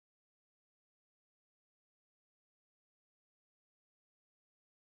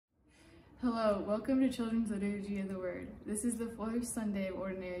Hello, welcome to Children's Liturgy of the Word. This is the fourth Sunday of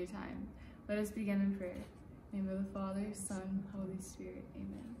Ordinary Time. Let us begin in prayer. In the name of the Father, Son, Holy Spirit.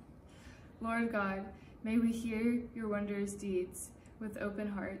 Amen. Lord God, may we hear your wondrous deeds with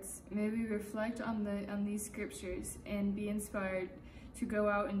open hearts. May we reflect on these scriptures and be inspired to go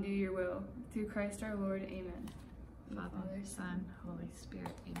out and do your will. Through Christ our Lord. Amen. Father, Son, Holy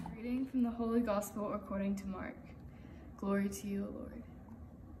Spirit. Amen. Reading from the Holy Gospel according to Mark. Glory to you, O Lord.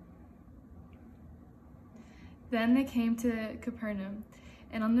 Then they came to Capernaum,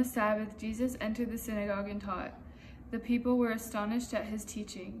 and on the Sabbath Jesus entered the synagogue and taught. The people were astonished at his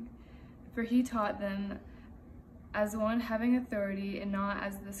teaching, for he taught them as one having authority and not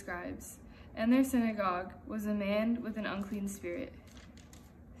as the scribes. In their synagogue was a man with an unclean spirit.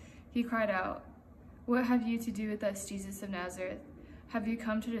 He cried out, "What have you to do with us, Jesus of Nazareth? Have you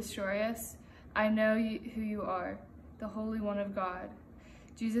come to destroy us? I know who you are, the Holy One of God."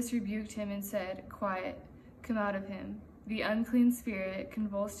 Jesus rebuked him and said, "Quiet. Come out of him." The unclean spirit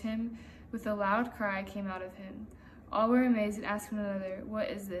convulsed him. With a loud cry came out of him. All were amazed and asked one another,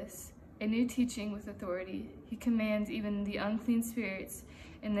 "What is this?" A new teaching with authority. He commands even the unclean spirits,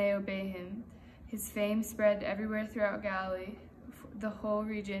 and they obey him. His fame spread everywhere throughout Galilee, the whole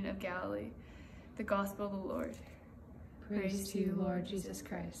region of Galilee. The Gospel of the Lord. Praise to you, Lord Jesus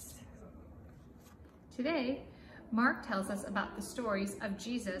Christ. Today, Mark tells us about the stories of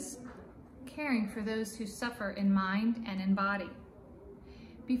Jesus caring for those who suffer in mind and in body.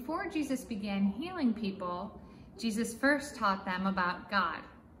 Before Jesus began healing people, Jesus first taught them about God.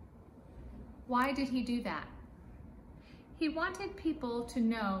 Why did he do that? He wanted people to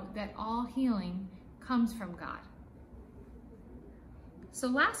know that all healing comes from God. So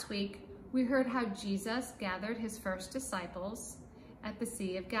last week, we heard how Jesus gathered his first disciples at the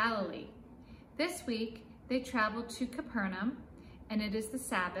Sea of Galilee. This week, they traveled to Capernaum, and it is the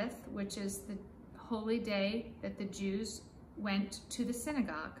Sabbath, which is the holy day that the Jews went to the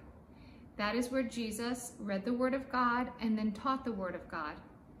synagogue. That is where Jesus read the Word of God and then taught the Word of God.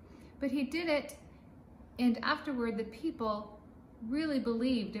 But he did it, and afterward the people really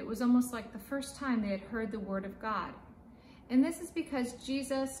believed. It was almost like the first time they had heard the Word of God. And this is because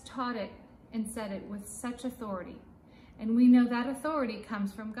Jesus taught it and said it with such authority. And we know that authority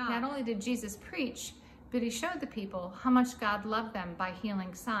comes from God. Not only did Jesus preach, but he showed the people how much God loved them by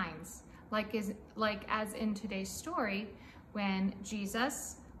healing signs, like as in today's story, when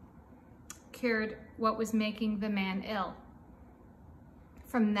Jesus cured what was making the man ill.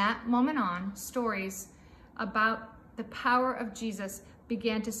 From that moment on, stories about the power of Jesus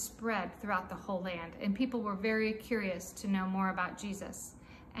began to spread throughout the whole land, and people were very curious to know more about Jesus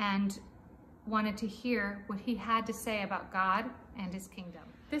and wanted to hear what he had to say about God and his kingdom.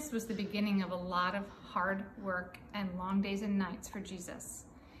 This was the beginning of a lot of hard work and long days and nights for Jesus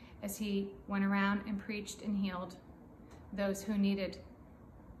as he went around and preached and healed those who needed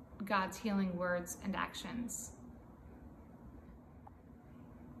God's healing words and actions.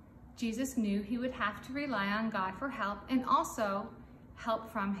 Jesus knew he would have to rely on God for help and also help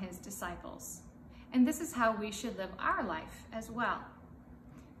from his disciples. And this is how we should live our life as well.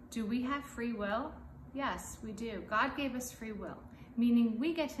 Do we have free will? Yes, we do. God gave us free will, meaning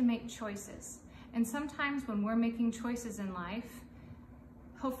we get to make choices. And sometimes when we're making choices in life,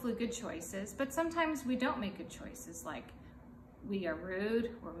 hopefully good choices, but sometimes we don't make good choices, like we are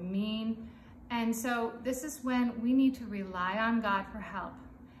rude or mean. And so this is when we need to rely on God for help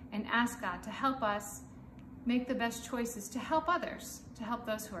and ask God to help us make the best choices to help others, to help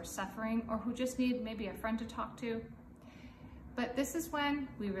those who are suffering or who just need maybe a friend to talk to. But this is when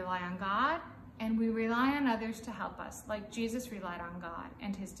we rely on God and we rely on others to help us, like Jesus relied on God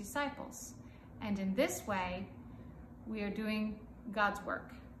and his disciples. And in this way, we are doing God's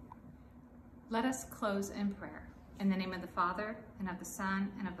work. Let us close in prayer. In the name of the Father, and of the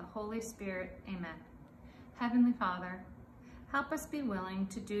Son, and of the Holy Spirit, amen. Heavenly Father, help us be willing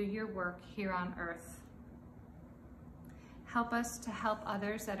to do your work here on earth. Help us to help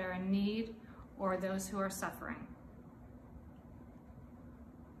others that are in need or those who are suffering.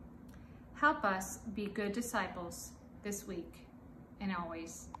 Help us be good disciples this week and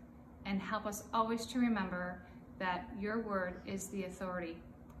always, and help us always to remember that your word is the authority.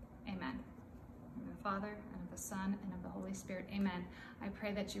 Amen. In the Father, and of the Son, and of the Holy Spirit, amen. I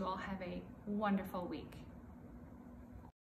pray that you all have a wonderful week.